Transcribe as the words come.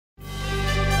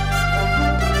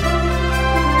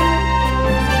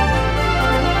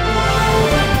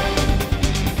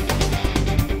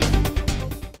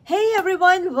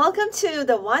everyone, welcome to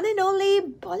the one and only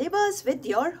Bollybuzz with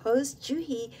your host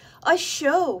Juhi, a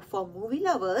show for movie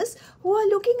lovers who are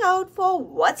looking out for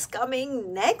what's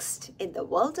coming next in the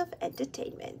world of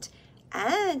entertainment.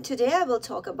 And today I will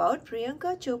talk about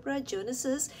Priyanka Chopra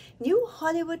Jonas's new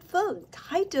Hollywood film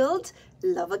titled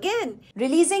Love Again,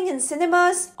 releasing in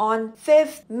cinemas on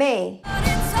 5th May.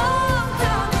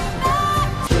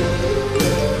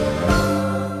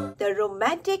 The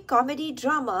romantic comedy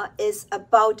drama is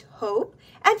about hope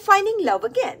and finding love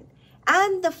again,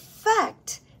 and the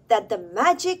fact that the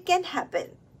magic can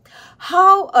happen.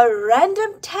 How a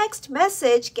random text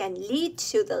message can lead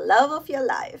to the love of your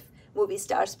life. Movie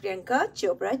stars Priyanka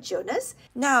Chopra Jonas.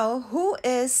 Now, who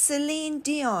is Celine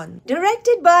Dion?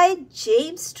 Directed by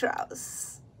James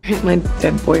Strauss. Here's my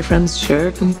dead boyfriend's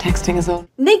shirt and texting us all.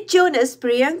 Nick Jonas,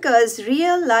 Priyanka's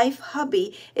real-life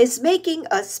hubby, is making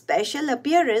a special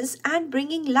appearance and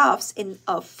bringing laughs in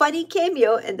a funny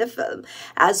cameo in the film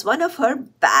as one of her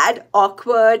bad,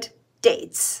 awkward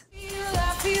dates.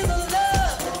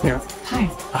 Yeah. Hi.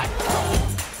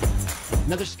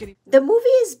 The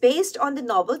movie is based on the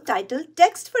novel titled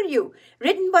Text for You,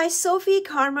 written by Sophie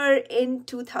Karmer in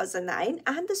 2009,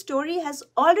 and the story has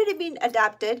already been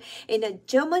adapted in a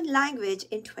German language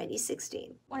in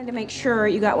 2016. Wanted to make sure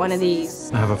you got one of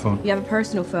these. I have a phone. You have a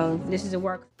personal phone. This is a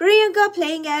work. Priyanka,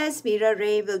 playing as Mira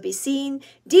Ray, will be seen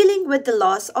dealing with the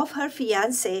loss of her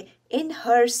fiancé. In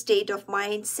her state of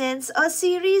mind, sends a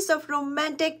series of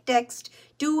romantic texts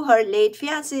to her late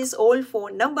fiancé's old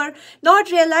phone number, not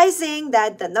realizing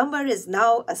that the number is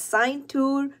now assigned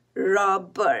to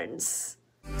Rob Burns.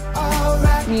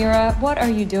 Mira, what are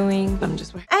you doing? I'm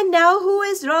just waiting. And now, who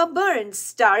is Rob Burns?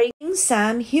 Starring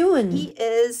Sam Heughan. He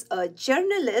is a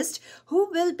journalist who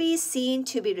will be seen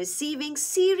to be receiving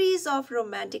series of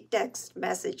romantic text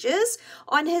messages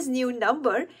on his new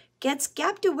number, gets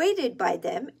captivated by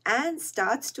them and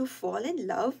starts to fall in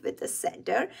love with the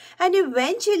sender, and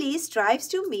eventually strives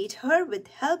to meet her with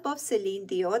help of Celine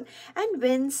Dion and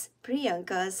wins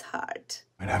Priyanka's heart.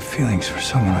 I have feelings for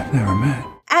someone I've never met.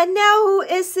 And now, who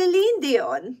is Celine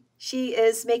Dion? She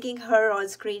is making her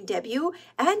on-screen debut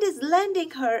and is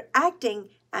lending her acting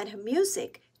and her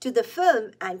music to the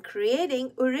film and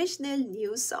creating original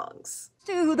new songs.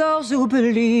 To those who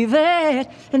believe it,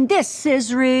 and this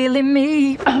is really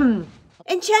me.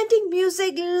 Enchanting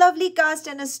music, lovely cast,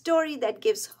 and a story that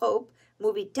gives hope.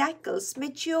 Movie tackles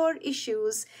mature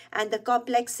issues and the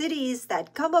complexities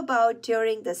that come about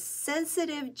during the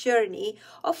sensitive journey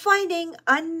of finding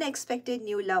unexpected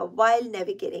new love while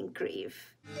navigating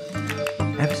grief.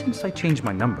 Ever since I changed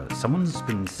my number, someone's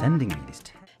been sending me these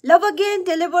texts. Love Again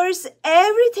delivers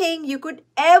everything you could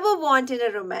ever want in a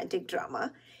romantic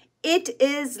drama. It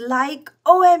is like,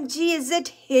 OMG, is it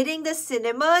hitting the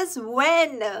cinemas?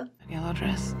 When? Yellow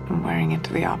dress. I'm wearing it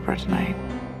to the opera tonight.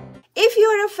 If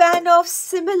you're a fan of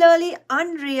similarly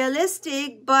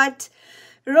unrealistic but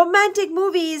romantic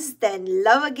movies, then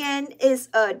Love Again is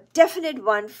a definite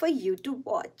one for you to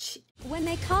watch. When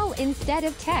they call instead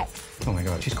of text. Oh my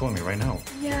god, she's calling me right now.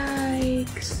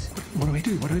 Yikes. What do I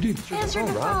do? What do I do? Answer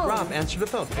the phone. Rob, answer the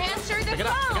phone. Answer the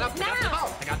phone.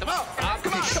 Now. I got the phone. Come on,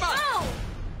 come on. Phone.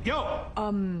 Yo.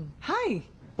 Hi.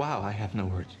 Wow, I have no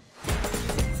words.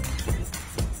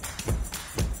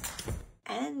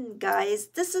 And guys,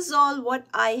 this is all what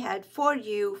I had for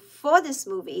you for this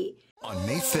movie. On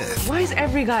May 5th. Why is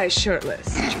every guy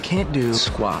shirtless? You can't do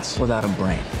squats without a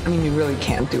brain. I mean, you really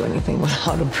can't do anything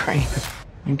without a brain.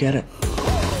 You get it?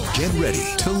 Get ready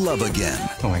to love again.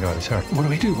 Oh my god, it's her. What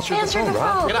do I do? Answer the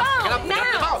phone. Get up,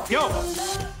 Now. Yo.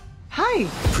 Hi.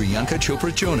 Priyanka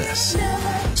Chopra Jonas,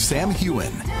 Sam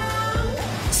Heughan,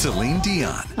 Celine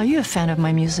Dion, Are you a fan of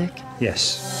my music?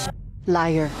 Yes.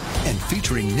 Liar. and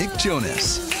featuring Nick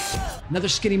Jonas. Another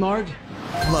skinny marg?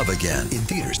 Love Again in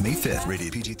theaters May 5th,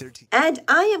 rated PG-13. And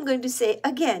I am going to say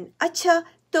again, Acha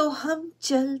to hum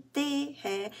chalte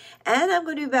hain. And I'm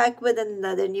going to be back with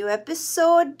another new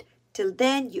episode. Till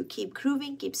then, you keep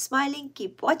grooving, keep smiling,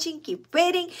 keep watching, keep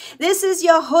waiting. This is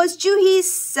your host Juhi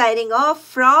signing off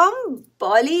from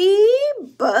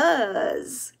Bollybuzz.